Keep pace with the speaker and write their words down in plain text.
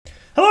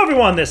Hello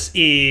everyone, this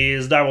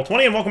is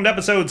Direwolf20 and welcome to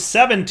episode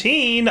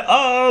 17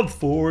 of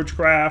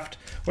Forgecraft,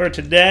 where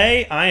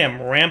today I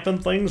am ramping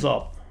things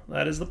up.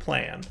 That is the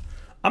plan.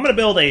 I'm going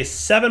to build a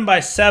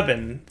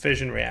 7x7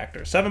 fission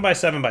reactor.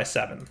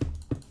 7x7x7.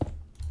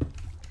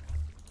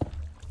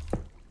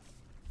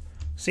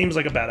 Seems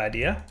like a bad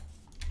idea,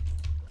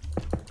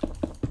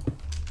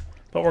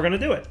 but we're going to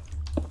do it.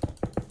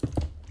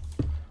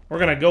 We're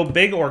going to go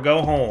big or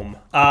go home.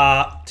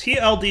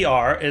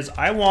 TLDR is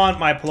I want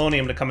my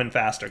polonium to come in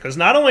faster, because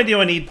not only do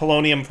I need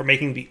polonium for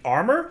making the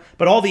armor,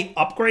 but all the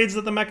upgrades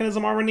that the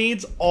mechanism armor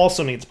needs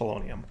also needs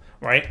polonium,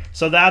 right?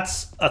 So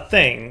that's a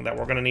thing that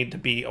we're going to need to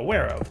be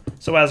aware of.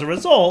 So as a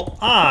result,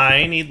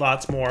 I need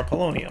lots more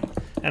polonium.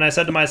 And I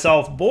said to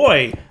myself,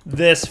 boy,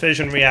 this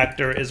fission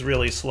reactor is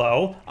really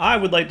slow. I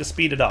would like to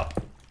speed it up.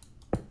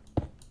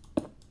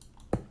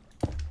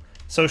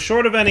 So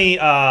short of any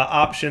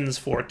options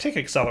for tick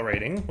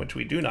accelerating, which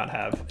we do not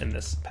have in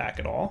this pack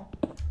at all.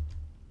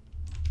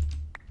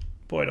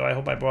 Boy, do I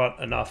hope I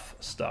brought enough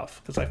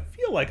stuff, because I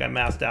feel like I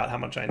mathed out how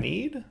much I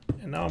need.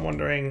 And now I'm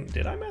wondering,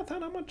 did I math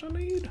out how much I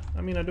need?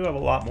 I mean, I do have a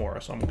lot more,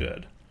 so I'm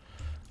good.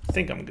 I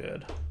think I'm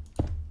good.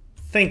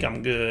 Think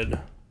I'm good.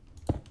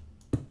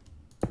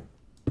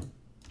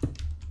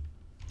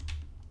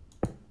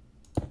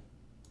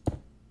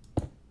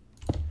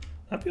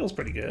 That feels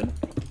pretty good.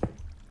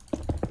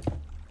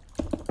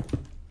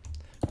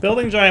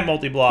 Building giant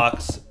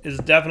multi-blocks is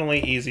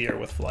definitely easier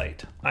with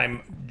flight.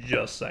 I'm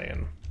just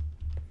saying.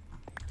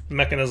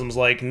 Mechanisms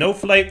like, no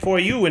flight for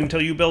you until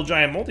you build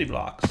giant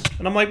multi-blocks.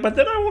 And I'm like, but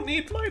then I won't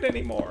need flight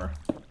anymore.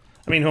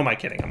 I mean, who am I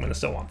kidding? I'm going to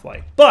still want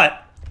flight.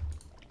 But,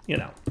 you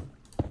know.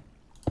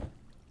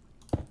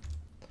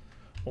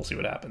 We'll see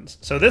what happens.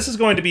 So this is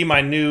going to be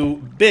my new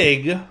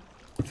big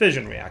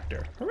fission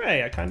reactor.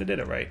 Hooray, I kind of did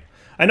it right.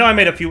 I know I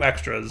made a few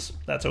extras.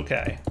 That's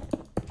okay.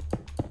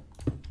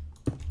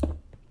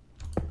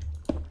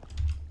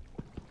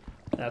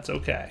 That's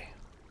okay.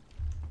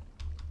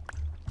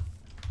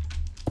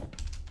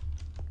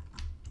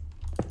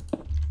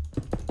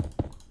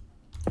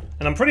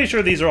 And I'm pretty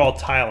sure these are all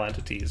tile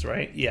entities,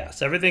 right?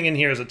 Yes, everything in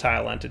here is a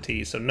tile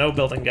entity, so no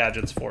building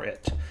gadgets for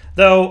it.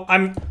 Though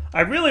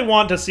I really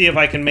want to see if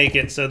I can make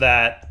it so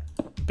that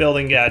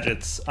building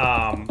gadgets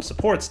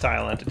supports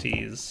tile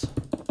entities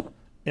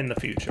in the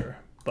future,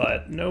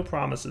 but no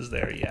promises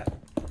there yet.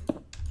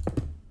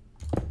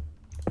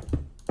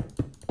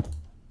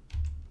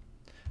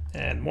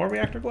 And more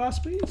reactor glass,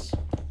 please.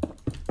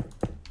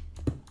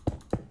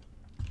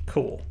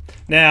 Cool.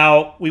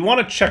 Now, we want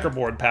a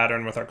checkerboard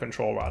pattern with our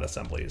control rod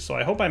assemblies, so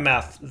I hope I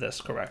mathed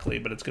this correctly,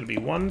 but it's going to be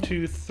 1,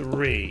 2,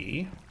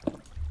 3.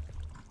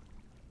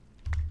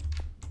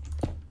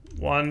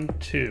 1,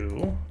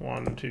 2.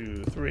 1,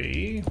 2,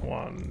 3.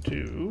 1,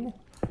 2.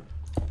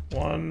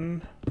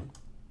 1,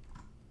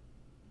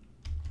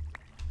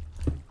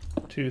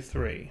 2,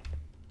 3.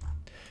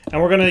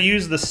 And we're going to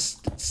use the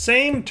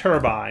same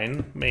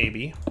turbine,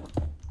 maybe.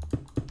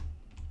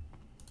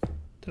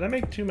 Did I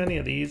make too many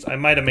of these? I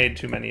might have made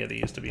too many of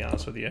these, to be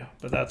honest with you.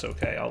 But that's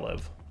okay, I'll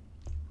live.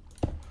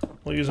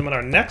 We'll use them in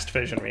our next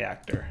fission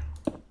reactor.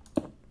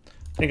 I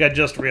think I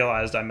just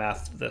realized I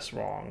mathed this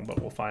wrong,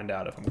 but we'll find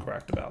out if I'm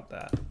correct about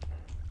that.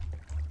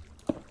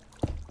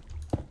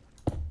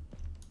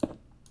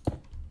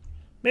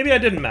 Maybe I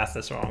didn't math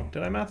this wrong.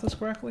 Did I math this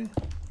correctly?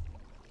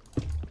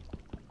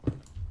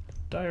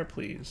 Dire,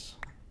 please.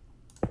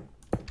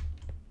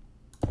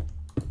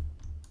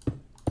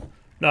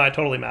 No, I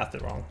totally mathed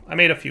it wrong. I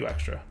made a few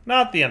extra.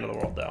 Not the end of the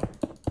world, though.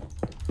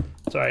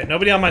 It's alright.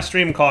 Nobody on my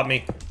stream caught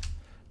me.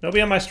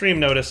 Nobody on my stream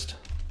noticed.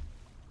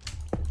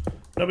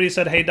 Nobody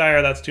said, hey,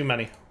 Dyer, that's too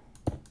many.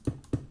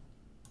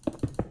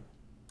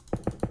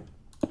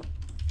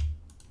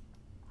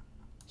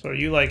 So are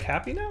you, like,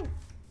 happy now?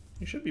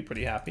 You should be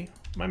pretty happy.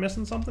 Am I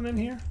missing something in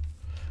here?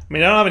 I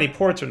mean, I don't have any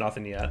ports or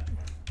nothing yet.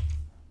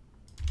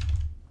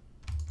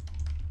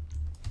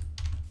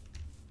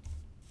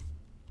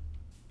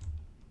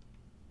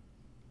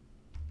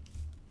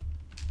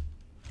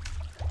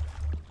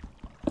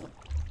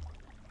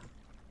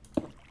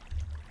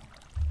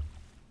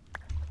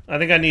 I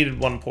think I needed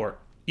one port.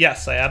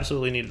 Yes, I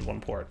absolutely needed one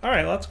port. All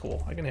right, well, that's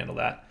cool. I can handle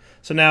that.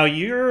 So now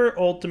your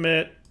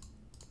ultimate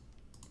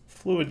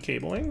fluid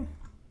cabling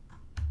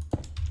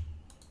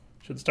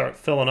should start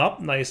filling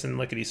up nice and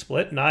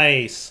lickety-split.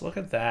 Nice. Look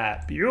at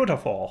that.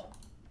 Beautiful.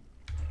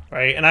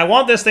 Right, and I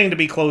want this thing to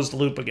be closed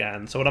loop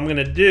again. So what I'm going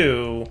to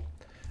do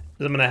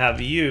is I'm going to have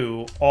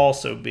you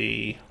also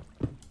be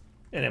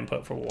an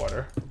input for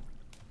water.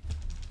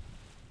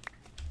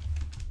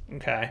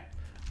 Okay.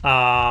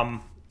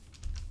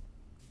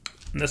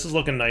 And this is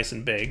looking nice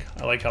and big.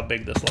 I like how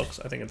big this looks.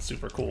 I think it's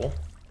super cool.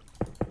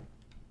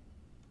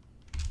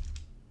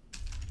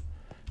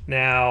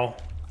 Now,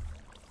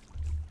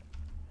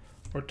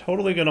 we're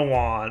totally going to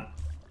want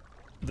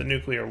the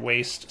nuclear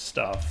waste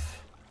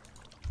stuff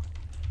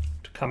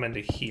to come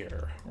into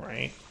here,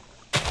 right?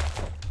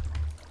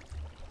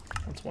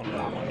 That's one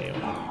more on you.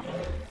 I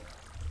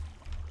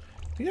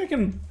think I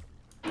can...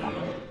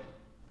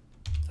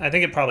 I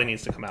think it probably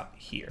needs to come out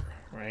here,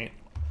 right?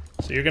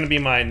 So you're going to be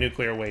my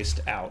nuclear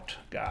waste out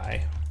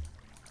guy.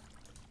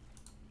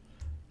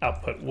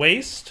 Output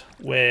waste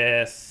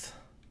with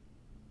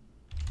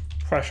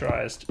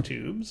pressurized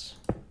tubes.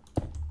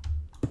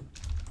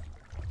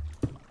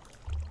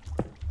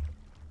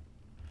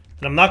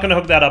 And I'm not going to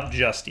hook that up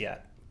just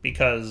yet,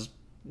 because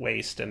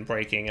waste and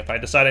breaking, if I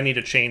decide I need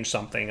to change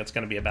something, it's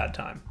going to be a bad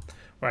time,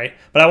 right?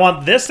 But I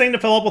want this thing to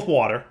fill up with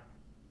water,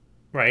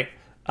 right?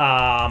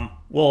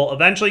 We'll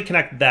eventually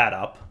connect that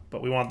up,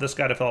 but we want this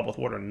guy to fill up with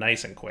water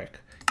nice and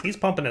quick. He's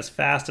pumping as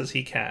fast as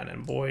he can,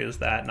 and boy, is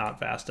that not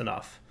fast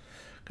enough.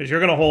 Because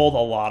you're going to hold a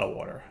lot of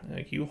water.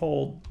 Like you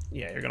hold,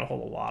 yeah, you're going to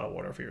hold a lot of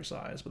water for your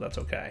size, but that's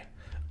okay.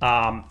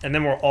 And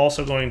then we're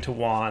also going to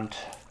want,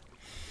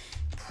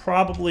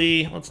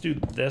 probably, let's do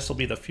this, will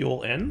be the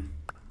fuel in.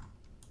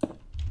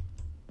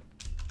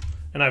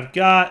 And I've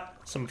got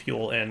some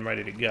fuel in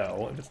ready to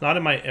go. If it's not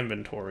in my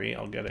inventory,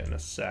 I'll get it in a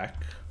sec.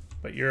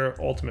 But your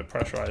ultimate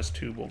pressurized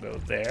tube will go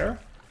there.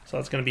 So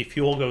that's going to be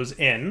fuel goes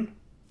in.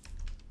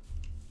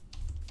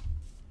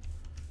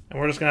 And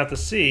we're just going to have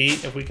to see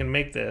if we can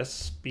make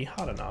this be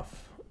hot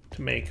enough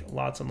to make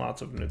lots and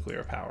lots of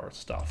nuclear power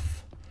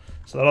stuff.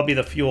 So that'll be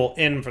the fuel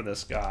in for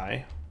this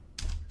guy.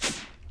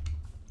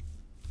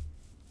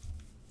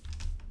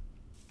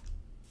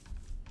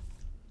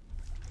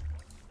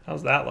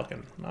 How's that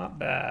looking? Not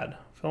bad.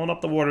 Filling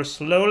up the water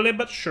slowly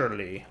but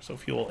surely. So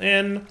fuel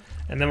in,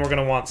 and then we're going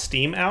to want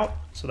steam out.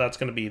 So that's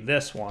going to be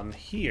this one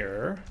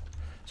here.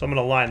 So I'm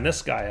going to line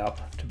this guy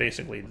up to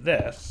basically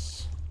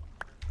this.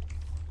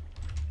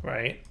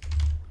 Right?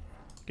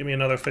 Give me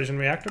another fission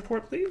reactor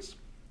port, please.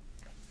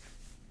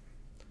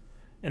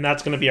 And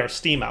that's going to be our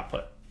steam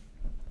output.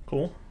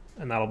 Cool.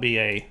 And that'll be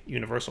a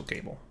universal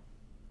cable.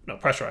 No,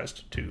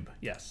 pressurized tube.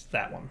 Yes,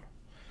 that one.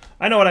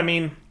 I know what I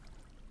mean.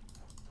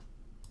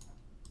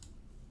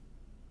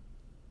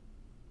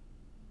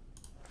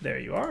 There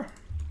you are.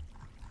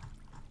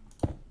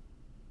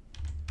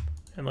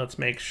 And let's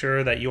make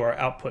sure that you are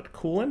output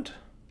coolant.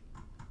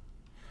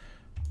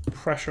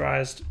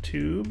 Pressurized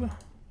tube.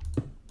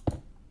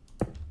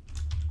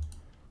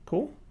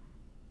 Cool.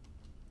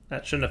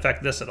 That shouldn't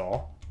affect this at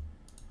all.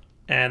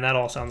 And that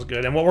all sounds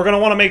good. And what we're going to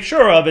want to make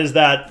sure of is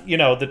that, you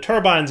know, the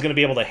turbine's going to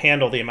be able to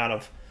handle the amount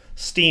of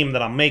steam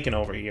that I'm making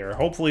over here.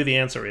 Hopefully the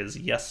answer is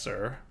yes,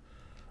 sir.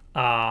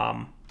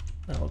 That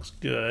looks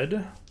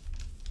good.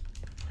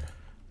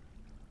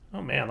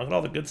 Oh man, look at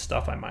all the good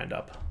stuff I mined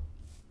up.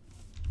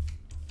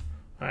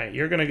 Alright,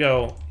 you're going to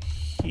go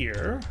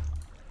here.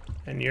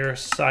 And your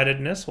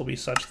sidedness will be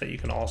such that you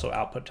can also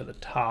output to the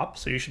top.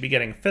 So you should be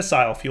getting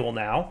fissile fuel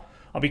now.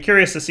 I'll be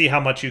curious to see how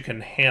much you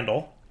can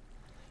handle.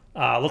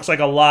 Looks like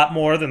a lot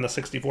more than the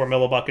 64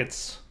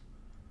 millibuckets,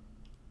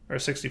 or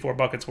 64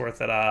 buckets worth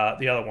that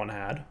the other one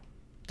had.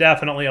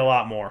 Definitely a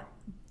lot more.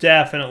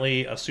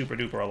 Definitely a super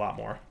duper a lot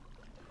more.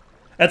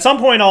 At some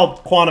point I'll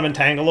quantum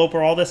entanglope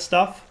all this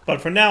stuff, but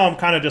for now I'm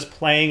kind of just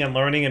playing and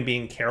learning and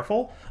being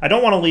careful. I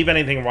don't want to leave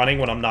anything running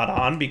when I'm not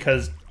on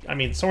because, I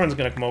mean, Soren's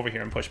going to come over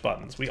here and push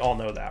buttons. We all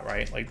know that,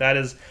 right? Like, that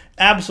is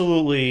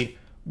absolutely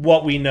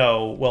what we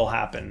know will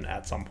happen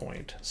at some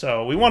point.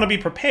 So we want to be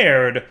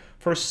prepared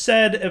for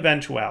said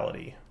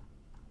eventuality.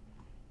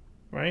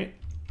 Right?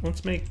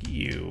 Let's make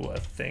you a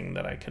thing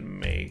that I can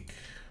make.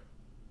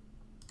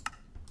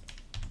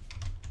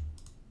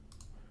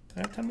 Can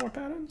I have 10 more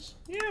patterns?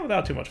 Yeah,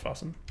 without too much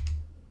fussing.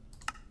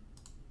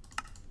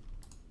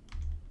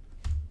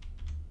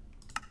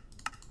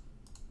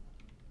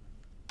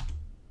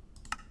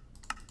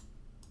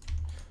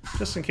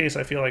 Just in case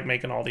I feel like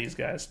making all these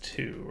guys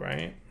too,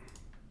 right?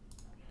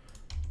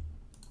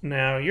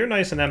 Now, you're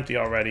nice and empty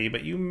already,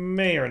 but you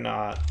may or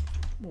not.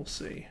 We'll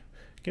see.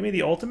 Give me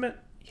the ultimate?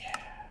 Yeah,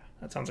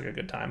 that sounds like a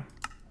good time.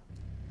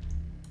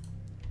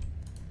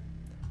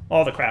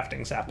 All the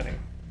crafting's happening.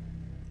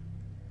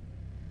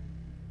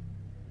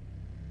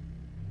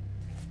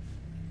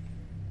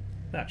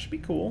 That should be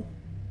cool.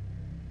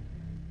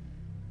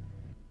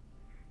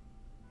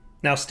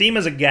 Now, steam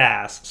is a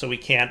gas, so we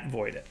can't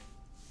void it.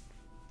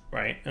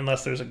 Right?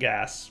 Unless there's a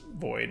gas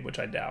void, which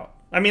I doubt.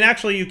 I mean,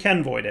 actually, you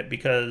can void it,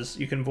 because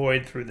you can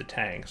void through the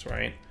tanks,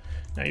 right?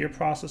 Now, you're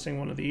processing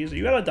one of these. Are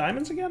you out of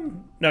diamonds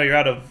again? No, you're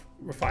out of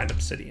refined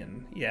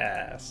obsidian.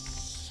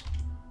 Yes.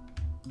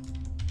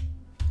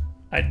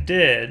 I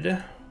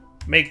did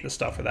make the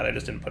stuff for that. I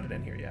just didn't put it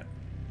in here yet.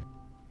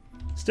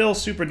 Still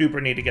super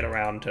duper need to get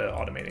around to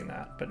automating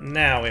that. But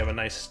now we have a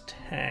nice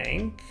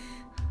tank.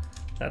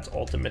 That's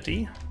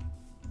ultimate-y.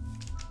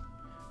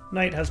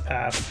 Night has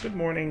passed. Good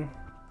morning.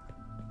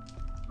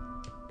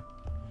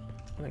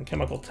 And then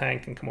chemical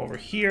tank can come over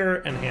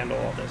here and handle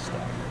all this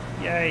stuff.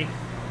 Yay.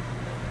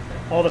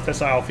 All the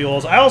fissile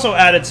fuels. I also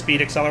added speed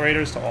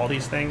accelerators to all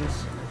these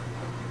things.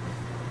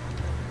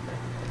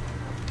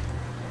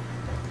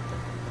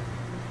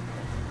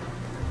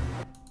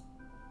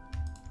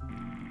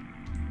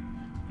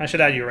 I should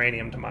add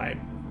uranium to my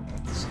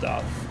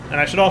stuff. And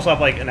I should also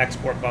have, like, an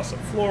export bus of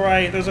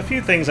fluorite. There's a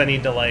few things I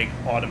need to, like,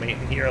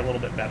 automate in here a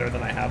little bit better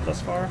than I have thus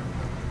far.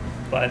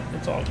 But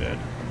it's all good.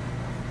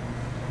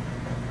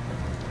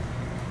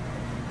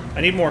 I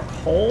need more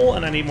coal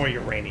and I need more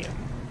uranium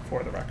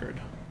for the record.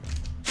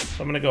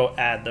 So I'm going to go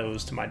add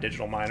those to my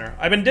digital miner.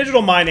 I've been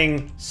digital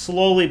mining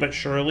slowly but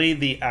surely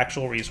the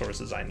actual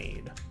resources I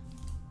need.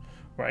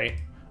 Right?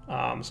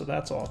 So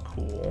that's all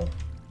cool.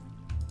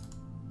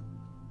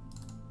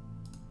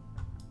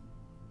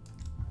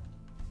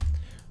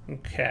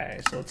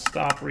 Okay, so let's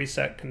stop,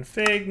 reset,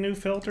 config, new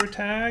filter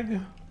tag.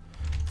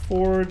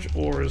 Forge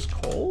ores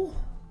coal.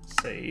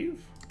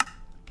 Save.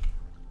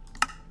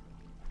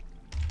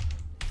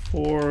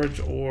 Forge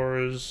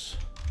ores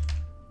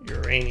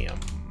uranium.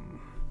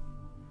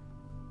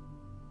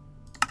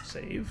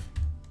 Save.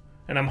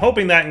 And I'm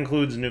hoping that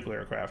includes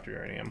nuclear craft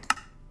uranium.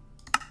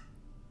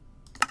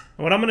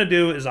 And what I'm going to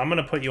do is I'm going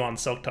to put you on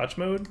silk touch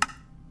mode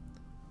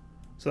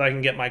so that I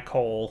can get my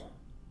coal,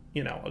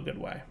 you know, a good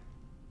way.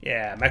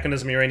 Yeah,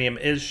 mechanism uranium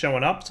is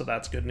showing up, so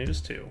that's good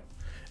news too.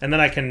 And then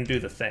I can do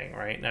the thing,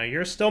 right? Now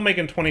you're still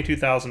making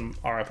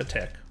 22,000 RF a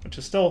tick, which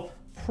is still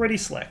pretty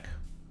slick.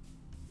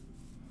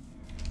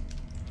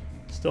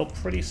 Still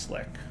pretty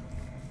slick.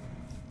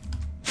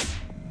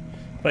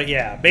 But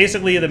yeah,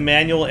 basically the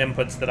manual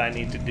inputs that I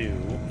need to do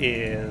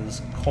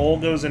is coal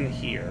goes in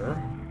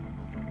here.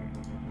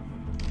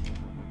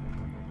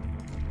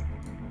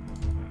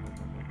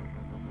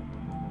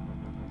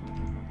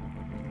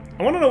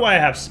 I want to know why I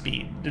have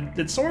speed.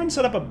 Did Soren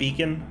set up a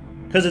beacon?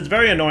 Because it's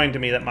very annoying to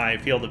me that my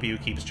field of view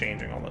keeps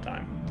changing all the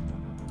time.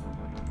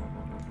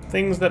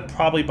 Things that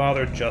probably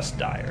bother just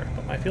Dyer,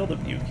 but my field of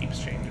view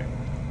keeps changing.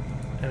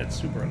 And it's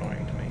super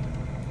annoying to me.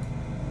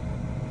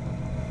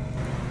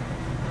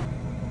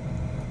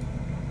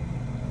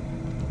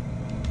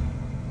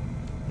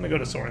 I'm gonna go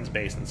to Soren's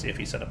base and see if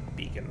he set up a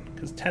beacon,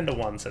 because 10 to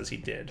 1 says he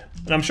did.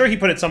 And I'm sure he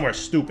put it somewhere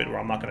stupid where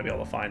I'm not gonna be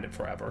able to find it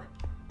forever.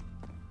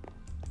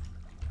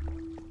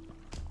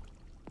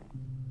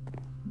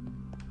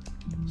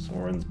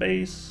 Soren's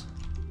base.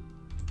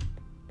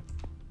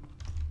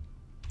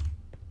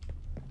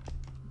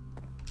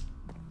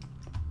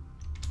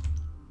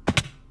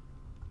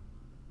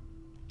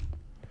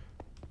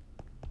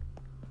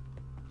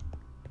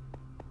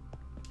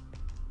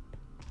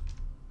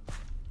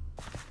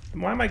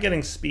 And why am I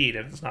getting speed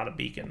if it's not a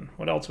beacon?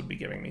 What else would be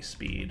giving me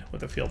speed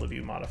with a field of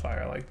view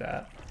modifier like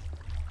that?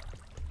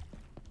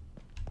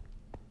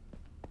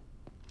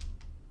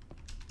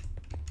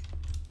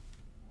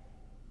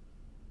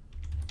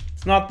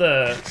 It's not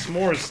the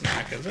s'mores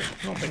snack, is it?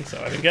 I don't think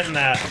so. I've been getting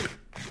that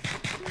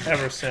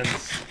ever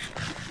since.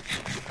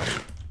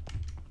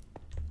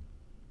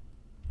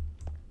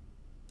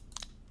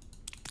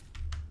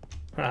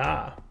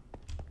 Ah.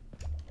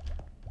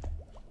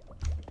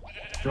 Do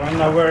you want to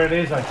know where it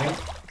is, I think?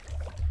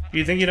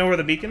 You think you know where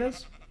the beacon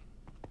is?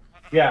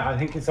 Yeah, I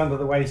think it's under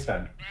the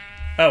waystone.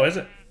 Oh, is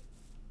it?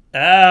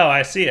 Oh,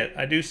 I see it.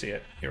 I do see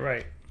it. You're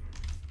right.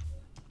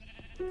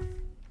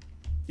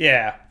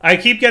 Yeah, I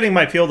keep getting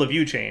my field of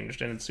view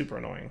changed, and it's super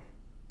annoying.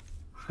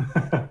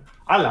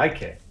 I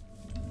like it.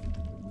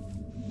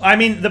 I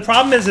mean, the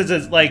problem is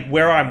it's like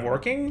where I'm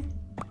working.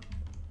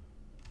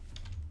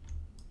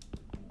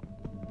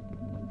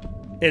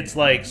 It's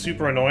like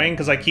super annoying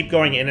because I keep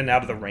going in and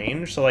out of the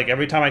range. So like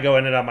every time I go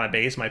in and out of my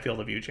base, my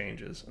field of view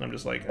changes, and I'm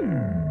just like.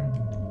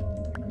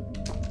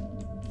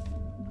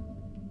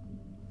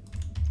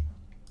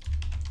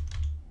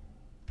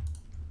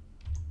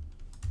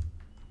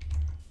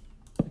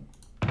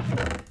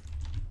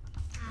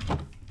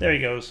 There he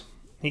goes.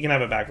 He can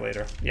have it back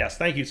later. Yes,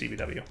 thank you,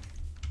 CBW.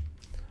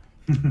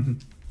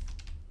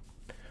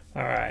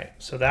 Alright,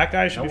 so that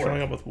guy should be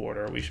filling up with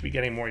water. We should be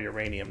getting more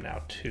uranium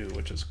now, too,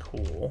 which is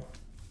cool.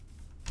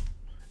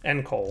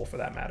 And coal, for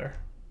that matter.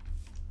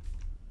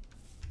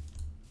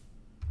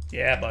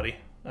 Yeah, buddy.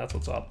 That's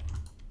what's up.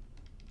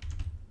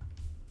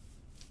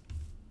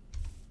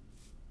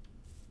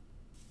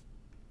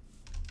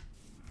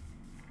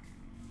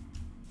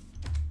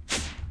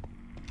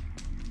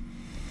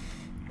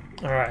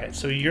 Alright,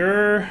 so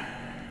you're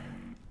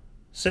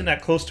sitting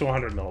at close to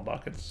 100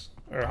 millibuckets,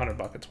 or 100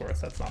 buckets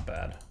worth. That's not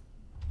bad.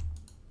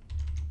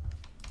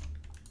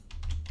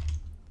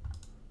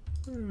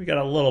 We got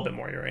a little bit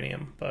more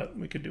uranium, but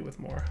we could do with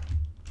more.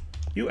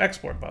 You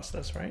export bus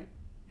this, right?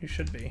 You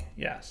should be.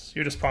 Yes.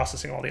 You're just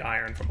processing all the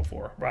iron from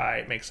before.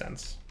 Right, makes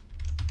sense.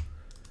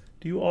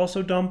 Do you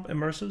also dump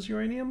Immersive's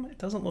uranium? It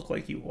doesn't look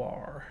like you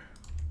are.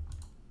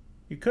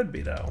 You could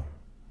be, though.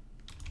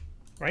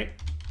 Right?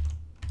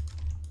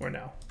 Or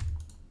no?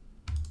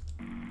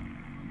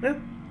 Yeah,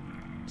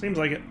 seems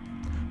like it.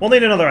 We'll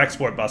need another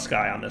export bus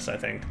guy on this, I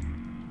think,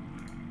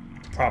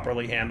 to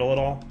properly handle it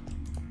all.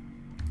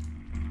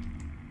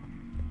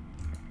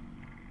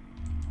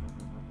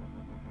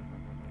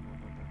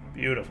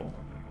 Beautiful.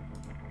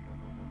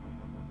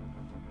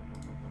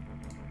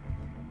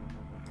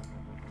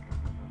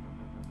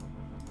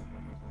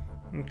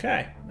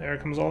 Okay, there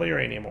comes all the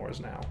uranium ores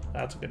now.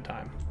 That's a good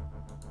time.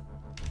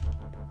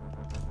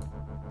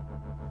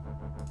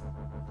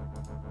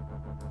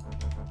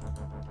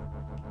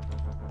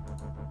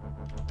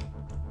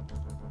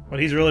 What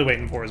he's really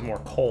waiting for is more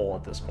coal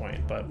at this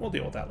point, but we'll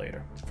deal with that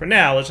later. For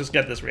now, let's just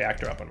get this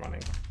reactor up and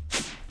running,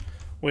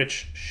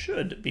 which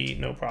should be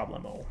no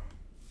problemo.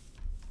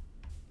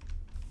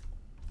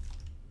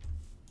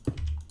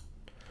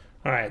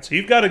 All right, so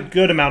you've got a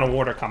good amount of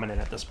water coming in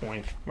at this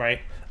point,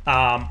 right?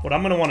 What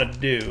I'm going to want to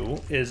do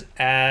is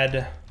add...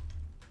 I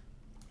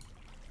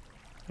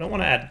don't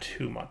want to add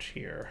too much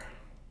here,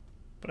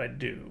 but I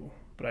do.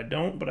 But I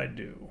don't, but I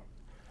do.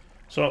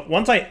 So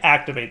once I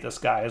activate this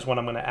guy is when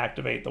I'm going to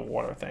activate the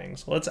water thing.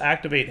 So let's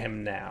activate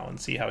him now and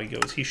see how he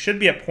goes. He should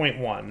be at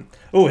 0.1.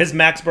 Oh, his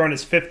max burn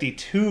is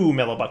 52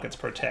 millibuckets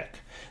per tick.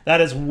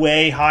 That is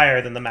way higher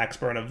than the max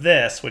burn of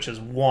this, which is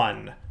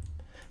 1.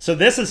 So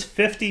this is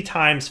 50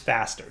 times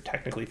faster,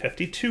 technically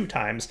 52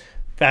 times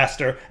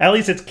faster. At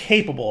least it's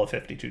capable of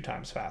 52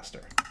 times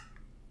faster.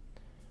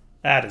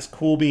 That is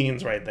cool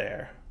beans right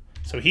there.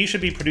 So he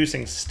should be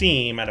producing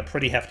steam at a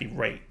pretty hefty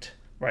rate,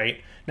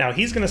 right? Now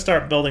he's going to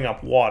start building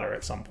up water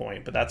at some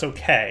point, but that's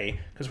okay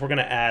because we're going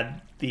to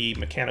add the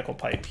mechanical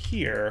pipe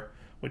here,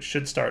 which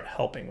should start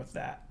helping with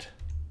that.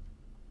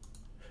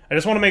 I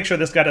just want to make sure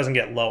this guy doesn't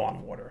get low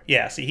on water.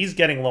 Yeah, see, he's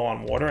getting low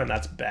on water, and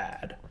that's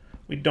bad.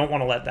 We don't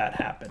want to let that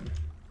happen.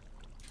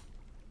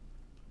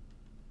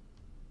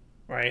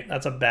 Right?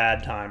 That's a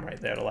bad time right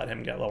there to let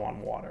him get low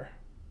on water.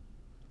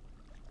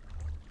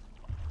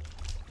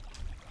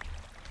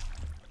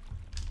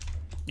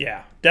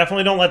 Yeah,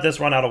 definitely don't let this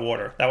run out of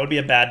water. That would be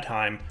a bad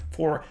time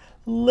for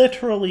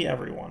literally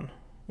everyone.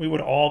 We would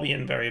all be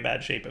in very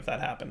bad shape if that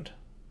happened.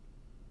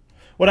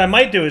 What I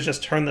might do is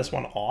just turn this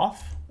one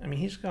off. I mean,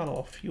 he's got a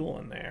little fuel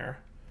in there.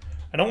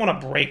 I don't want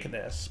to break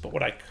this, but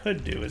what I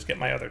could do is get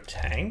my other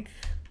tank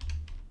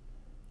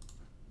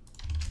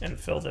and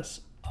fill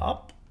this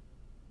up.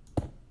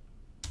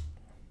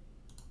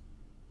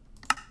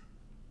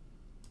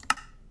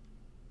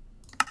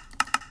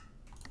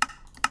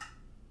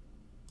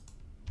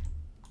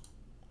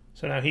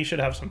 So now he should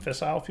have some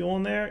fissile fuel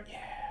in there.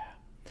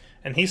 Yeah.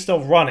 And he's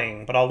still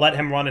running, but I'll let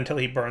him run until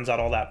he burns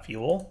out all that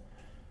fuel.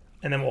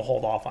 And then we'll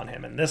hold off on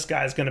him. And this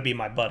guy's going to be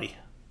my buddy.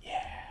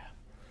 Yeah.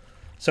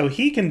 So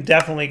he can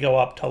definitely go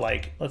up to,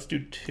 like, let's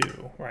do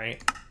 2,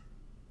 right?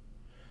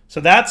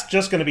 So that's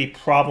just going to be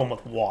problem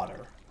with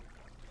water.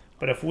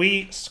 But if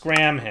we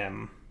scram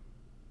him,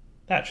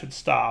 that should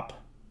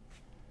stop.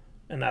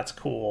 And that's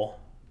cool.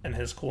 And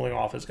his cooling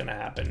off is going to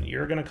happen.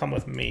 You're going to come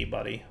with me,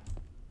 buddy.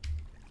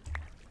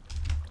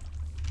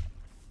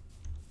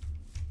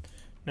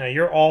 Now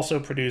you're also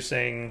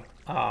producing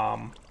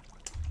some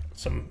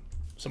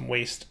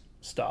waste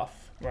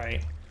stuff,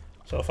 right?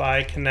 So if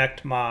I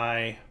connect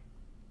my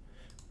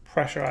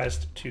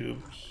pressurized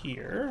tube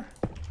here,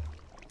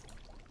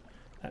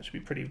 that should be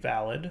pretty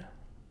valid.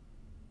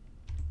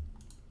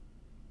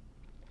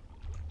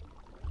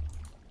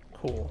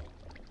 Cool.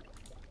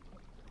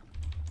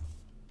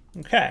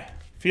 Okay,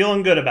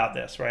 feeling good about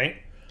this, right?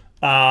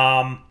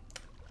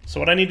 So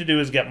what I need to do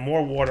is get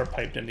more water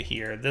piped into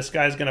here. This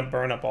guy's going to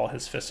burn up all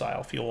his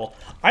fissile fuel.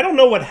 I don't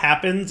know what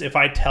happens if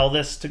I tell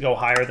this to go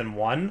higher than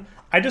 1.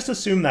 I just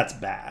assume that's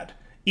bad.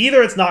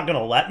 Either it's not going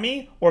to let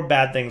me, or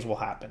bad things will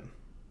happen.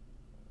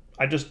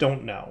 I just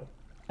don't know.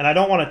 And I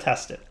don't want to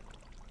test it.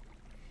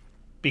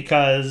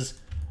 Because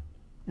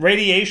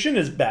radiation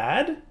is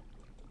bad,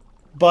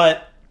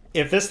 but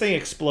if this thing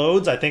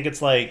explodes, I think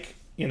it's like,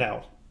 you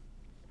know,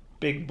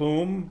 big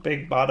boom,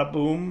 big bada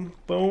boom,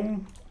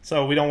 boom.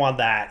 So we don't want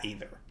that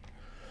either.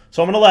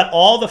 So I'm going to let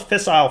all the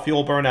fissile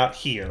fuel burn out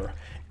here.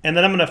 And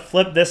then I'm going to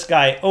flip this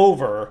guy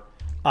over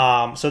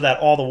so that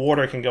all the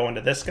water can go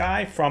into this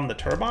guy from the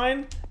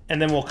turbine.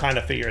 And then we'll kind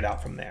of figure it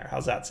out from there.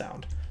 How's that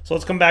sound? So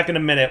let's come back in a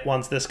minute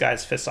once this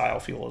guy's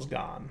fissile fuel is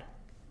gone.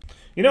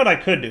 You know what I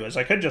could do is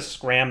I could just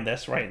scram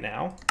this right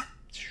now.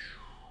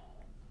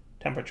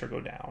 Temperature go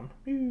down.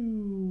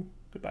 Woo.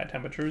 Goodbye,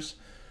 temperatures.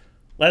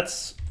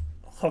 Let's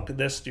hook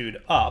this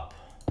dude up.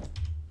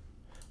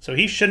 So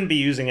he shouldn't be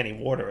using any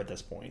water at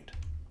this point.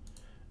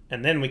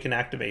 And then we can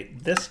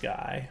activate this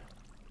guy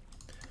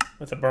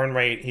with a burn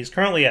rate. He's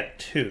currently at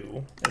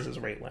 2 as his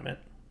rate limit,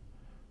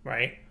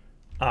 right?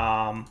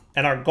 And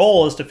our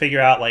goal is to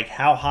figure out, like,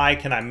 how high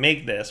can I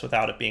make this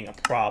without it being a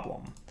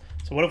problem?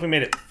 So what if we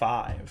made it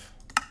 5?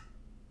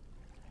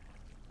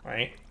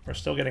 Right? We're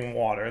still getting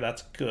water.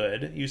 That's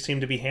good. You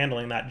seem to be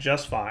handling that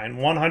just fine.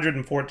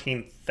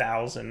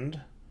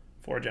 114,000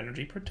 forge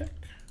energy per tick.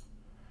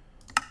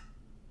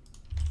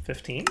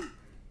 15.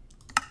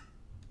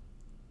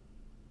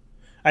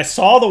 I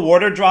saw the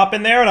water drop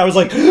in there, and I was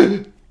like,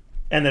 and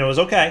then it was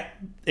okay.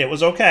 It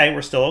was okay.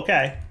 We're still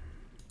okay.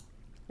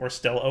 We're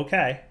still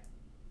okay.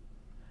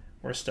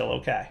 We're still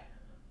okay.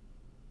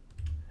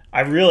 I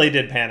really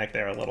did panic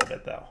there a little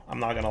bit, though. I'm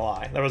not going to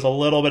lie. There was a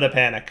little bit of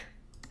panic.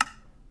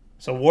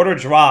 So water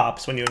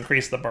drops when you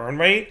increase the burn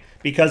rate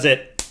because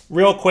it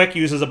real quick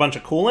uses a bunch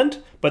of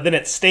coolant, but then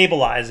it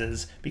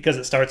stabilizes because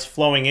it starts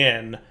flowing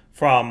in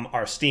from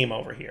our steam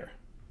over here.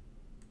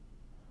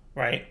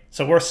 Right?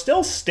 So we're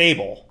still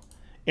stable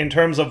in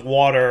terms of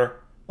water.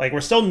 Like,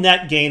 we're still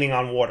net gaining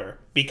on water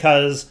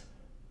because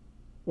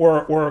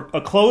we're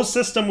a closed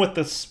system with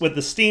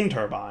the steam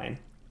turbine,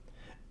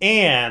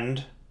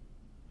 and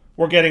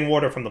we're getting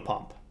water from the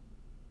pump.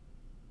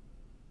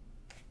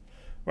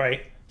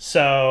 Right?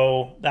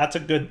 So that's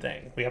a good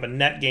thing. We have a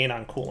net gain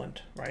on coolant,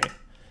 right?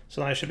 So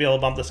then I should be able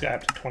to bump this guy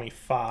up to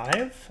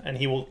 25, and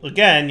he will,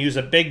 again, use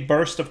a big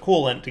burst of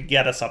coolant to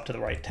get us up to the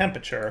right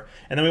temperature.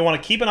 And then we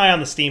want to keep an eye on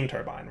the steam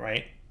turbine,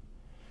 right?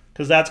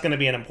 Because that's going to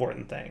be an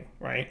important thing,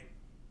 right?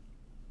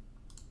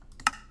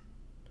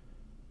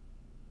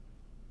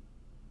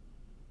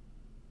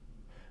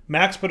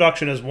 Max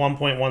production is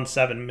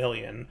 1.17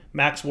 million.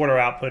 Max water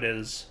output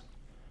is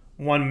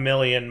 1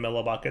 million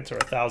millibuckets, or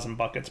 1,000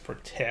 buckets per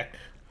tick.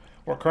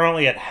 We're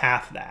currently at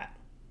half that.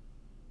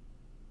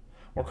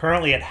 We're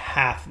currently at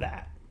half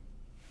that,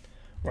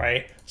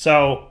 right?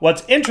 So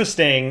what's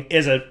interesting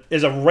is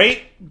a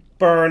rate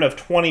burn of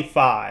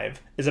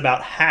 25 is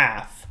about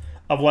half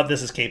of what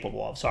this is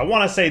capable of. So I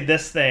want to say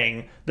this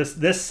thing,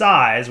 this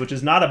size, which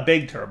is not a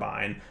big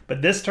turbine,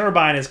 but this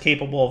turbine is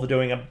capable of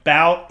doing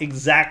about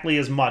exactly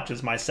as much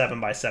as my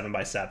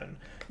 7x7x7.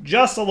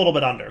 Just a little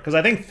bit under, because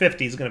I think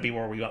 50 is going to be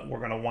where we're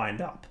going to wind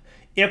up,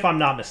 if I'm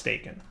not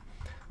mistaken.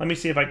 Let me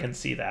see if I can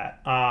see that.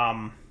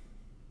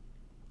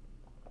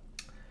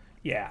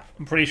 Yeah,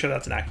 I'm pretty sure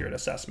that's an accurate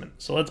assessment.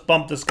 So let's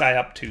bump this guy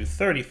up to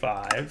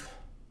 35.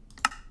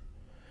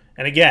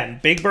 And again,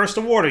 big burst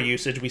of water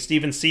usage. We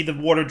even see the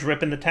water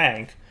drip in the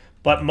tank,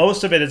 but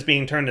most of it is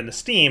being turned into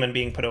steam and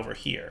being put over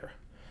here.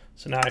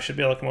 So now I should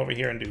be able to come over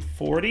here and do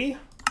 40.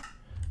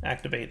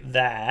 Activate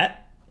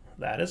that.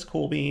 That is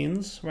cool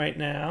beans right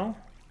now.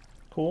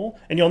 Cool.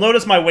 And you'll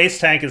notice my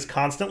waste tank is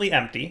constantly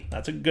empty.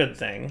 That's a good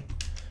thing.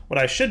 What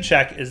I should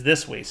check is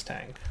this waste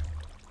tank,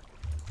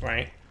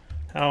 right?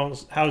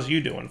 How's you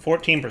doing?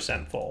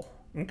 14% full.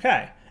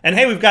 Okay. And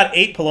hey, we've got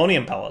 8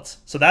 polonium pellets.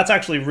 So that's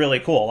actually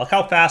really cool. Look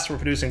how fast we're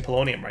producing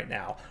polonium right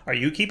now. Are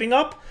you keeping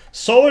up?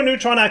 Solar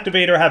neutron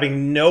activator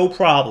having no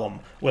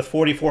problem with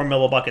 44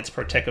 millibuckets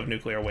per tick of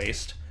nuclear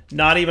waste.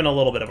 Not even a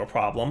little bit of a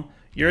problem.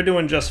 You're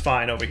doing just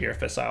fine over here,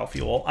 fissile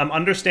fuel. I'm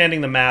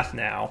understanding the math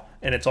now,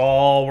 and it's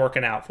all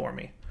working out for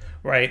me,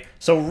 right?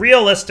 So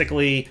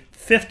realistically,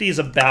 50 is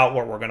about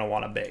where we're going to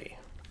want to be,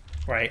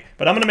 right?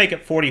 But I'm going to make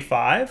it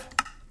 45,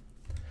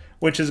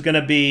 which is going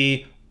to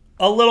be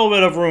a little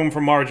bit of room for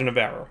margin of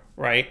error,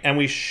 right? And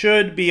we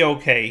should be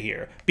okay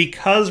here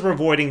because we're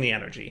voiding the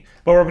energy.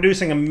 But we're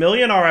producing 1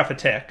 million RF a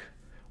tick,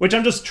 which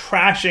I'm just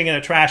trashing in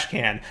a trash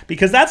can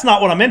because that's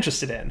not what I'm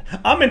interested in.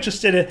 I'm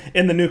interested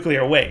in the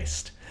nuclear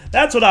waste.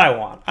 That's what I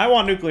want. I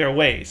want nuclear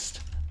waste.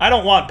 I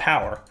don't want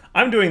power.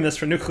 I'm doing this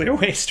for nuclear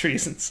waste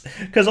reasons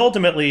because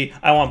ultimately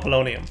I want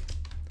polonium.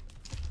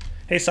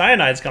 Hey,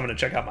 Cyanide's coming to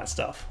check out my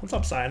stuff. What's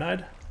up,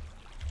 Cyanide?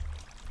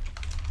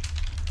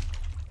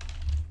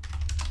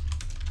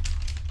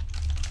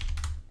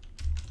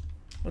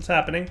 What's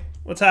happening?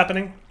 What's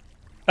happening?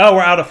 Oh,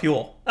 we're out of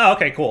fuel. Oh,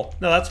 okay, cool.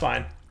 No, that's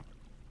fine.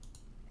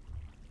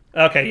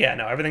 Okay, yeah,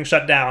 no, everything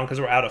shut down because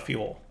we're out of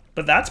fuel.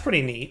 But that's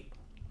pretty neat.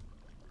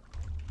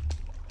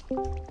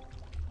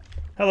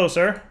 Hello,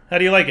 sir. How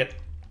do you like it?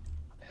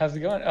 How's it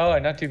going? Oh,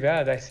 not too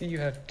bad. I see you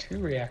have 2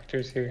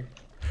 reactors here.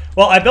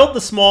 Well, I built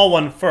the small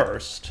one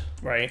first,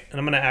 right? And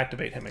I'm going to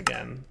activate him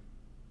again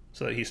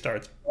so that he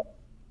starts.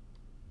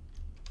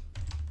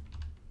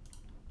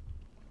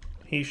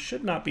 He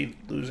should not be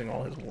losing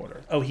all his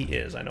water. Oh, he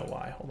is. I know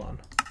why. Hold on.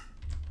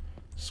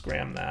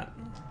 Scram that.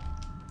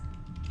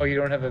 Oh, you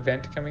don't have a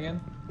vent coming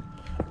in?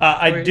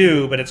 I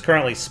do, but it's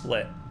currently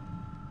split.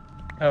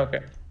 Oh,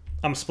 okay.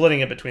 I'm splitting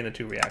it between the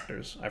 2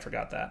 reactors. I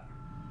forgot that.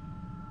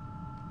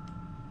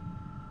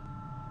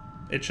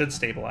 It should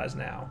stabilize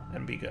now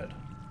and be good.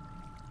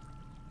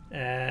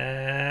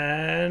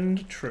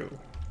 And true.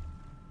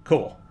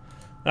 Cool.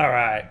 All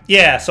right.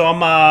 Yeah, so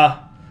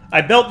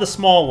I built the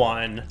small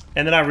one,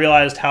 and then I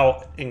realized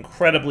how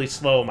incredibly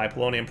slow my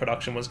polonium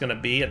production was going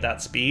to be at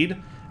that speed.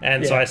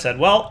 And so I said,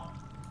 well,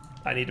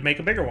 I need to make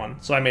a bigger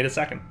one. So I made a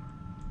second.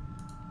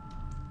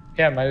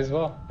 Yeah, might as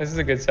well. This is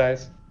a good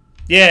size.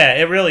 Yeah,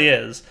 it really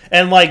is.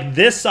 And like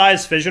this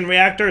size fission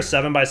reactor,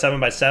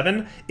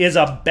 7x7x7, is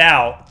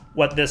about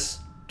what this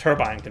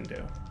turbine can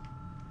do.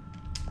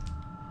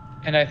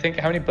 And I think,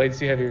 how many blades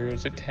do you have here?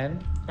 Is it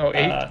 10? Oh,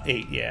 8?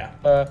 8, yeah.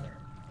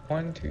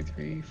 1, 2,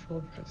 3,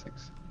 4, 5,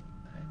 6,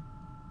 9.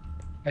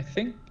 I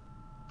think,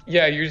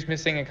 yeah, you're just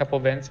missing a couple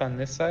vents on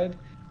this side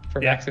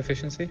for max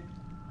efficiency.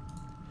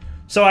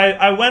 So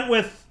I went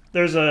with,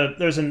 there's an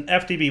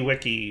FTB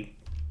wiki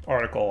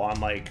article on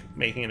like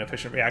making an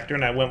efficient reactor,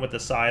 and I went with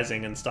the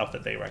sizing and stuff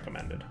that they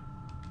recommended.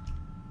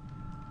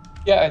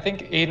 Yeah, I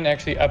think Aiden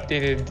actually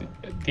updated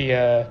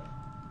the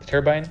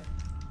turbine.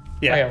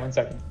 Yeah. Oh, yeah, 1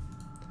 second.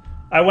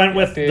 I went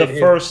with the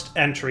first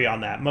entry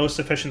on that. Most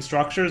efficient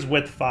structures,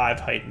 width 5,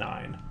 height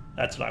 9.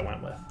 That's what I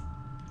went with.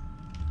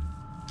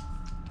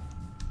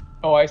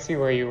 Oh, I see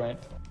where you went.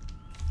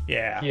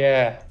 Yeah.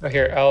 Yeah. Oh,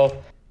 here,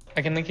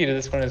 I can link you to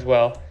this one as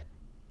well,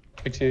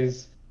 which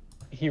is,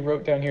 he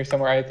wrote down here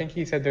somewhere, I think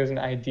he said there's an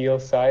ideal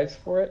size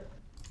for it.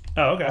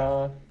 Oh,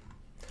 okay.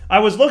 I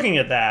was looking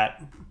at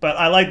that, but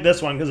I like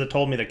this one because it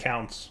told me the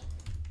counts.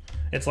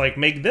 It's like,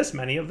 make this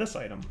many of this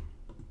item.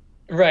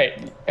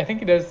 Right. I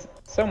think it does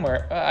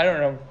somewhere. I don't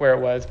know where it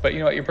was, but you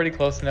know what? You're pretty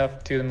close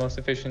enough to the most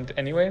efficient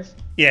anyways.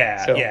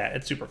 Yeah, So. yeah,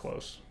 it's super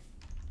close.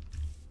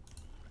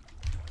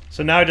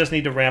 So now I just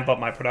need to ramp up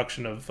my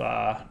production of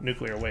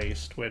nuclear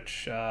waste,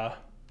 which, I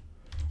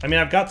mean,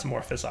 I've got some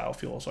more fissile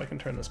fuel, so I can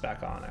turn this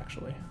back on,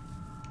 actually.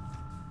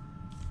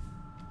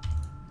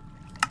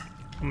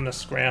 I'm gonna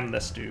scram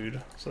this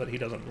dude so that he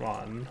doesn't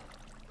run.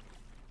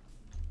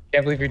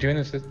 Can't believe you're doing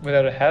this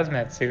without a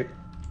hazmat suit.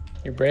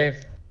 You're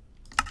brave.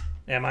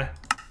 Am I?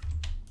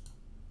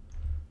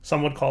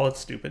 Some would call it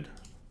stupid.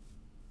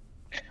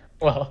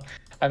 Well,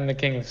 I'm the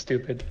king of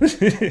stupid.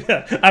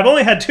 I've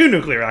only had 2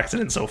 nuclear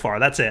accidents so far,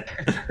 that's it.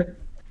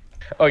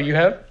 Oh, you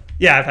have?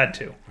 Yeah, I've had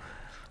 2.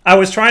 I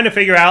was trying to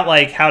figure out,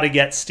 like, how to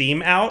get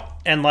steam out,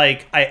 and,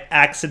 like, I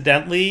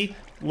accidentally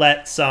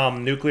let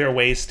some nuclear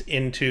waste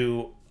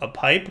into a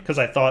pipe, because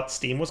I thought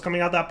steam was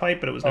coming out that pipe,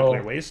 but it was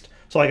nuclear waste.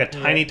 So, like, a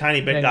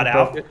tiny bit got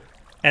out,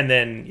 and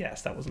then,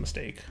 yes, that was a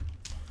mistake.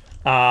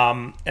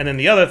 And then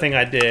the other thing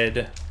I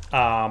did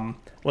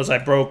was I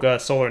broke a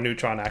solar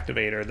neutron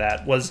activator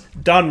that was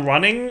done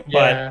running,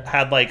 but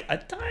had, like, a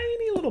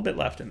tiny little bit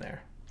left in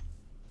there.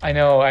 I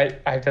know,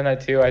 I've done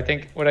that too. I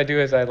think what I do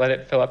is I let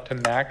it fill up to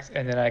max,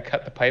 and then I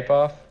cut the pipe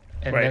off,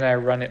 and then I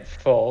run it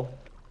full,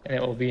 and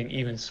it will be an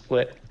even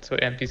split, so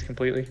it empties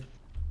completely.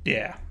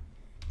 Yeah.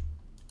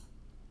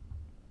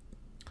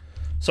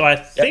 So I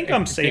think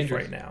I'm safe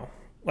right now.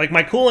 Like,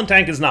 my coolant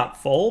tank is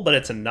not full, but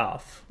it's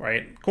enough,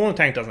 right? Coolant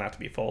tank doesn't have to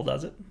be full,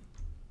 does it?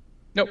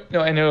 Nope,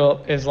 no, and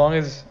it'll, as long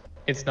as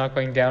it's not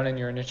going down in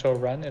your initial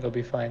run, it'll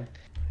be fine.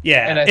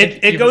 Yeah, and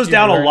it goes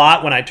down a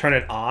lot when I turn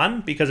it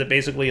on, because it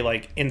basically,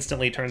 like,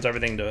 instantly turns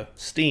everything to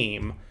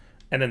steam,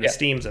 and then the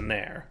steam's in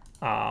there.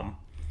 And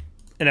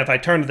if I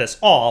turned this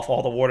off,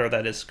 all the water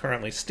that is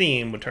currently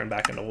steam would turn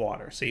back into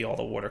water. See, all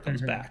the water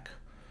comes back.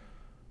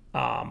 But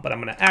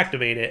I'm going to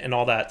activate it, and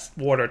all that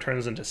water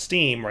turns into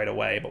steam right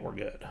away, but we're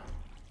good.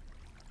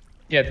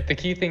 Yeah, the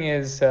key thing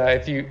is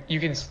if you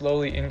can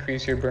slowly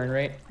increase your burn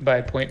rate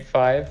by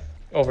 0.5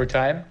 over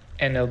time,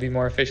 and it'll be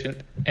more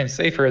efficient and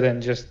safer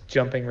than just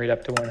jumping right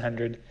up to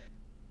 100.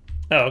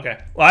 Oh, okay.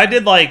 Well, I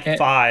did like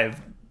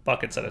 5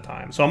 buckets at a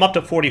time, so I'm up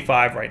to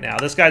 45 right now.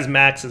 This guy's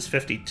max is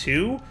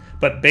 52,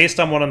 but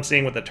based on what I'm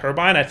seeing with the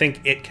turbine, I think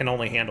it can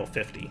only handle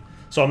 50.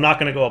 So I'm not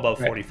going to go above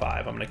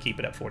 45. I'm going to keep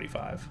it at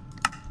 45.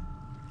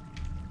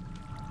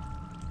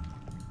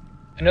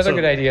 Another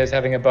good idea is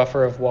having a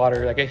buffer of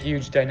water, like a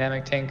huge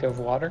dynamic tank of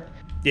water.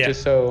 Yeah.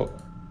 Just so,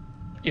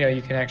 you know,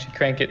 you can actually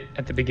crank it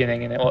at the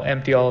beginning and it will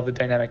empty all of the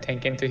dynamic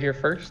tank into here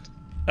first.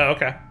 Oh,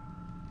 okay.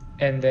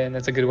 And then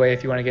that's a good way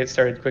if you want to get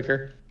started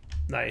quicker.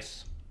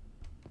 Nice.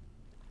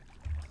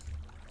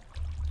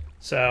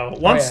 So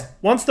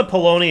once the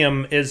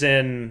polonium is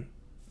in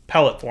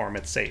pellet form,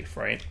 it's safe,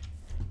 right?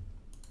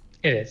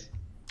 It is.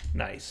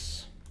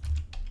 Nice.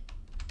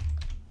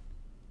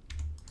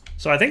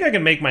 So I think I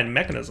can make my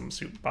mechanism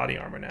suit body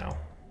armor now.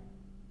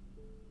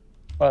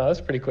 Wow, that's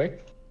pretty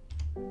quick.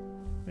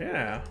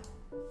 Yeah,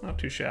 not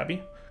too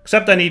shabby.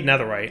 Except I need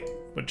netherite,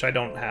 which I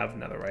don't have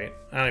netherite.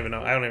 I don't even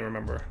know. I don't even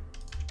remember.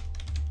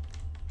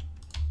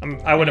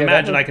 I would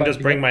imagine I can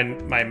just bring my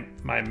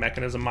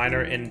mechanism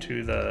miner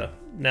into the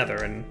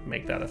nether and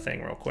make that a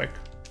thing real quick.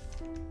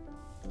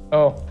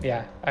 Oh,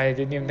 yeah. I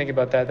didn't even think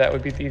about that. That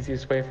would be the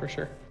easiest way for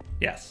sure.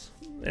 Yes.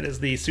 It is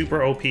the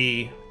super OP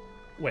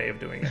way of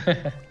doing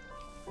it.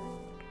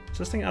 Is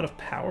this thing out of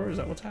power? Is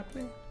that what's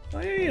happening? Oh,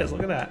 yeah, he is.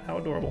 Look at that. How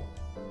adorable.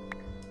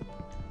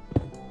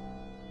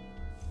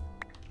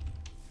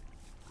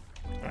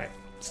 Alright.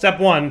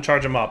 Step 1,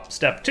 charge him up.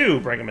 Step 2,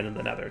 bring him into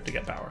the nether to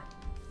get power.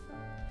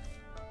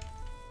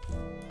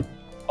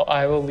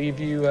 I will leave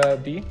you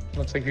be.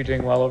 Looks like you're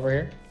doing well over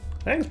here.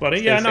 Thanks, buddy.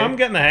 Stay safe. No, I'm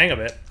getting the hang of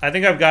it. I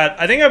think I've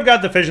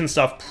got the fission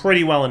stuff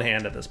pretty well in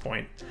hand at this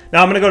point.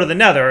 Now I'm gonna go to the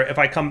nether. If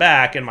I come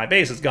back and my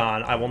base is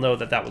gone, I will know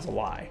that that was a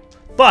lie.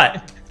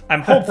 But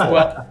I'm hopeful.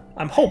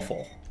 I'm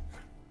hopeful.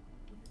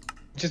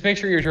 Just make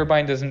sure your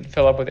turbine doesn't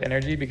fill up with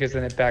energy, because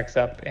then it backs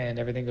up and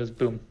everything goes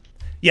boom.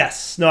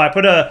 Yes. No, I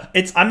put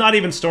I'm not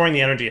even storing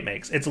the energy it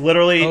makes. It's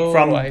literally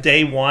from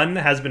day 1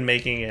 has been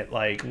making it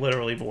like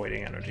literally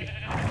voiding energy.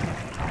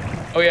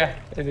 Oh yeah,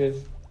 it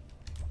is.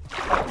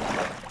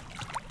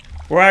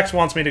 Rorax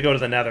wants me to go to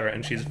the nether,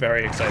 and she's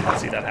very excited to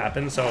see that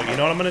happen. So you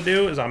know what I'm going to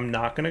do is I'm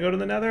not going to go to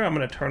the nether. I'm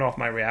going to turn off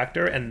my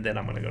reactor, and then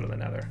I'm going to go to the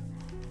nether.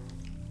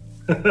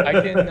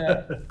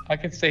 I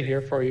can stay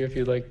here for you if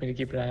you'd like me to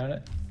keep an eye on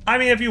it. I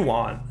mean, if you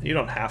want, you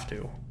don't have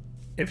to.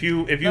 If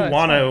you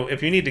want to,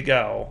 if you need to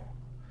go,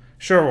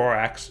 sure,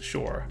 Rorax,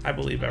 sure. I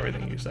believe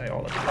everything you say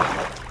all the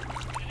time.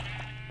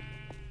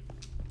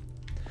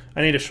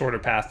 I need a shorter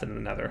path to the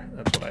nether.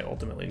 That's what I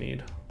ultimately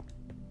need.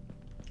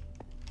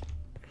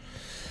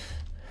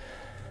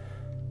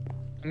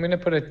 I'm gonna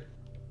put a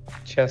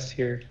chest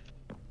here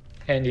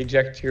and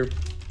eject your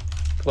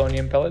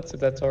polonium pellets, if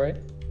that's all right.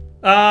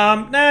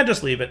 Nah,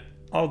 just leave it.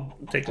 I'll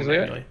take them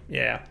manually.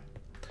 Yeah.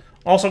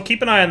 Also,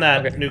 keep an eye on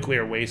that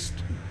nuclear waste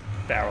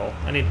barrel.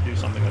 I need to do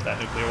something with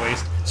that nuclear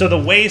waste. So the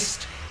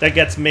waste that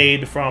gets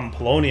made from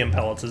polonium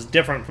pellets is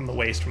different from the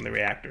waste from the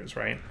reactors,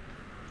 right?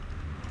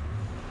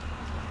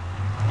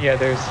 Yeah,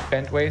 there's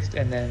spent waste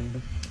and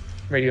then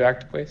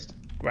radioactive waste.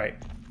 Right.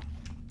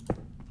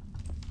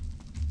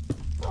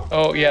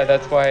 Oh, yeah,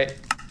 that's why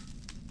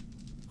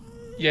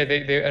Yeah,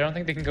 I don't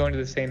think they can go into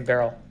the same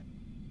barrel.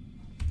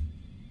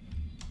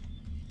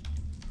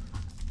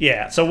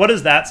 Yeah, so what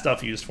is that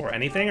stuff used for?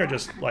 Anything, or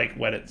just like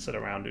let it sit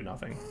around, do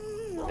nothing?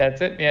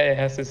 That's it. Yeah, it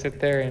has to sit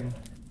there and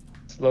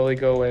slowly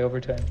go away over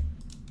time.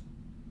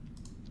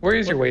 Where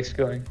is your waste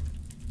going?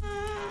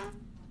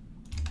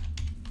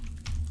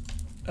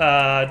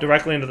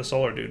 Directly into the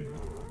solar, dude.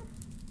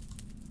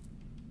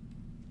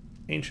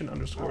 Ancient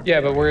underscore.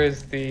 Yeah, but where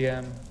is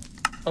the?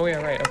 Oh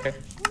yeah, right. Okay.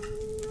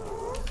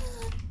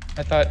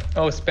 I thought.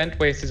 Oh, spent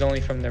waste is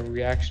only from the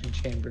reaction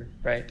chamber,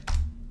 right?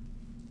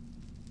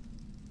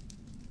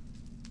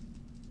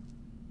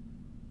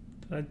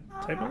 Did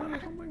I type on that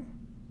or something?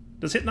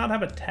 Does it not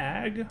have a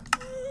tag?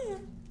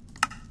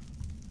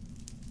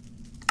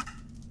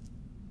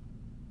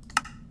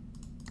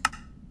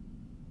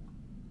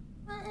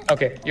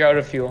 Okay, you're out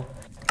of fuel.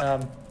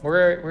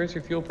 Where's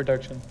your fuel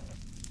production?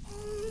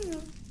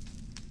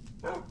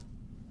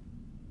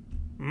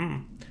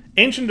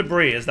 Ancient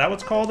debris, is that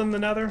what's called in the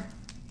Nether?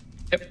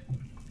 Yep.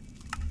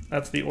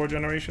 That's the ore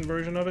generation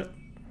version of it?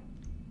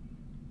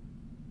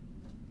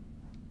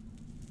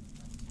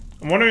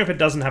 I'm wondering if it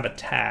doesn't have a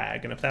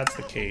tag, and if that's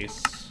the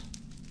case...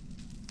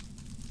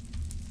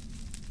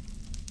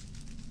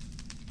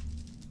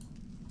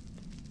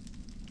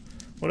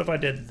 What if I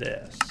did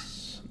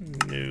this?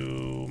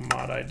 New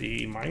mod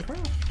ID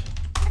Minecraft?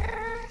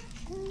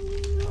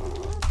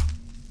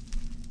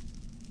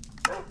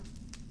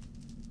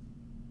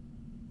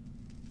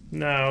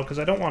 No, because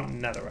I don't want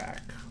netherrack.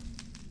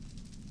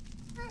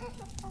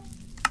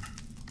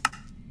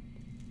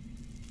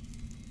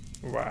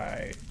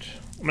 Right.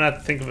 I'm gonna have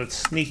to think of a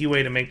sneaky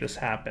way to make this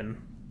happen.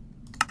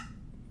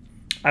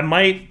 I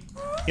might...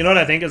 You know what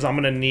I think is I'm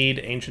gonna need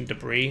ancient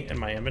debris in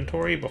my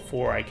inventory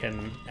before I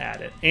can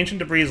add it. Ancient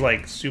debris is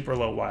like super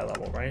low Y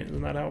level, right?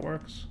 Isn't that how it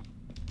works?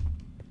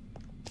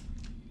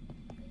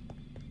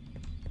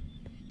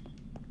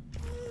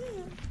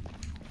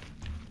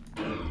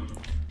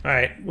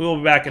 Alright, we will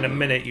be back in a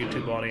minute,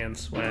 YouTube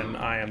audience, when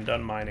I am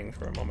done mining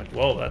for a moment.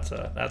 Whoa, that's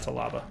a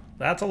lava.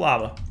 That's a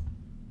lava.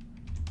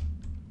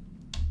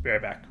 Be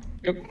right back.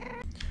 Yep.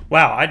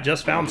 Wow, I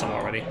just found some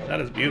already. That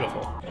is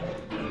beautiful.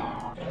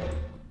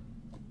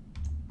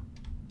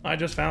 I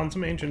just found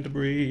some ancient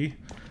debris.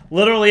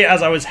 Literally,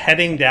 as I was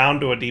heading down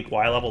to a deep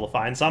Y level to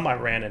find some, I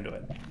ran into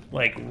it.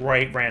 Like,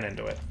 ran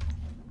into it.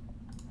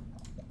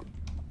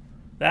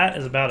 That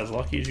is about as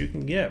lucky as you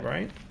can get,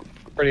 right?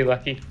 Pretty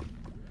lucky.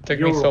 Took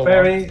me You're so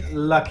very long.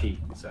 lucky,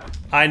 sir.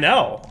 I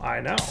know, I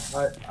know.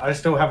 I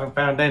still haven't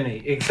found any,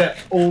 except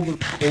all the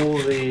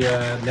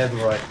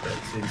netherite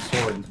that's in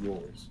Soren's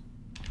walls.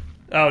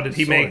 Oh, did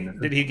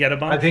he get a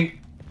bunch?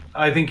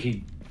 I think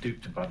he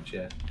duped a bunch,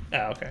 yeah.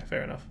 Oh, okay,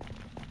 fair enough.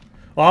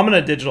 Well, I'm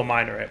gonna digital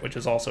miner it, which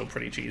is also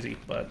pretty cheesy,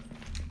 but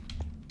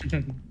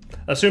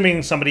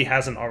assuming somebody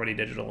hasn't already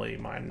digitally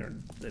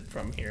mined it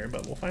from here,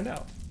 but we'll find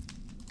out.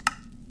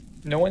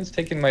 No one's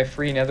taken my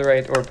free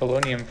netherite or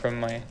polonium from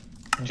my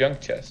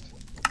junk chest.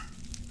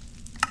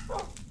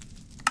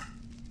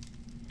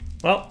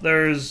 Well,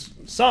 there's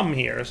some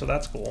here, so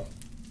that's cool.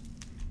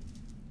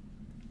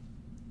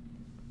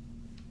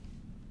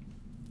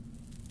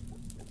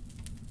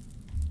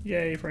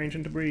 Yay for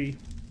ancient debris.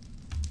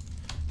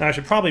 Now, I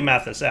should probably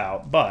math this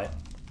out, but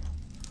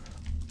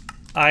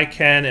I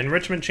can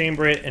enrichment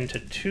chamber it into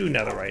 2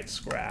 netherite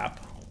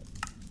scrap.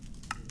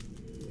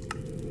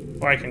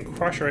 Or I can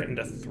crusher it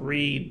into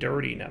 3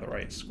 dirty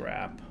netherite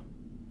scrap,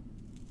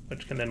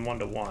 which can then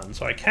 1-to-1.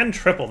 So I can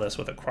triple this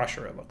with a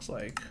crusher, it looks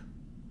like.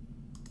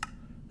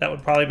 That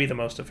would probably be the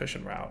most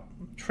efficient route.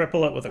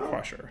 Triple it with a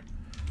crusher.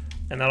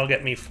 And that'll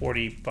get me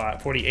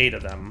 48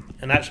 of them,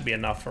 and that should be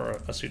enough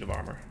for a suit of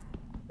armor.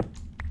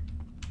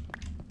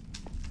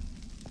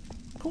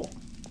 Cool.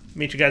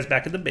 Meet you guys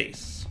back at the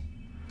base.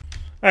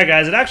 Alright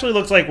guys, it actually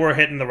looks like we're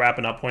hitting the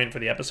wrapping up point for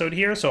the episode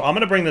here, so I'm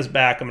going to bring this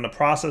back, I'm going to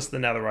process the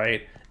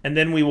netherite, and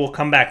then we will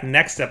come back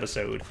next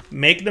episode,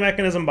 make the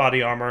mechanism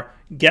body armor,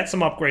 get some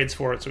upgrades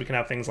for it so we can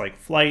have things like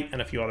flight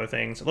and a few other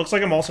things. It looks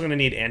like I'm also going to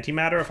need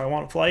antimatter if I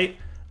want flight,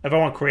 if I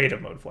want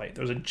creative mode flight.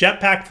 There's a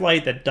jetpack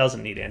flight that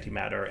doesn't need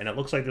antimatter, and it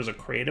looks like there's a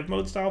creative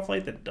mode style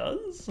flight that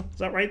does? Is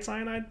that right,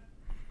 Cyanide?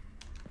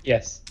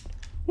 Yes.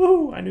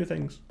 Woohoo, I knew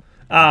things.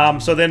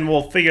 So then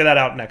we'll figure that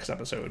out next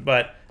episode.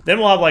 But then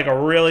we'll have like a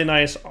really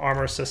nice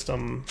armor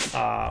system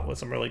with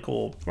some really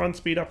cool run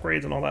speed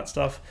upgrades and all that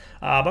stuff.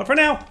 But for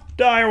now,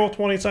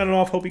 Direwolf20 signing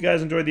off. Hope you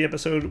guys enjoyed the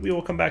episode. We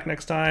will come back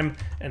next time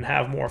and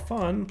have more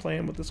fun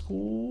playing with this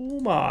cool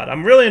mod.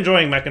 I'm really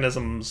enjoying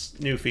Mechanism's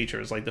new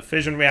features. Like the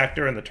fission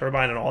reactor and the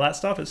turbine and all that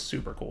stuff is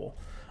super cool.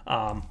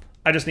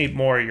 I just need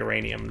more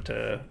uranium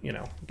to, you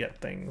know, get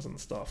things and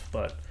stuff.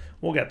 But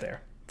we'll get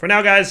there. For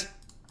now, guys,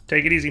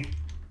 take it easy.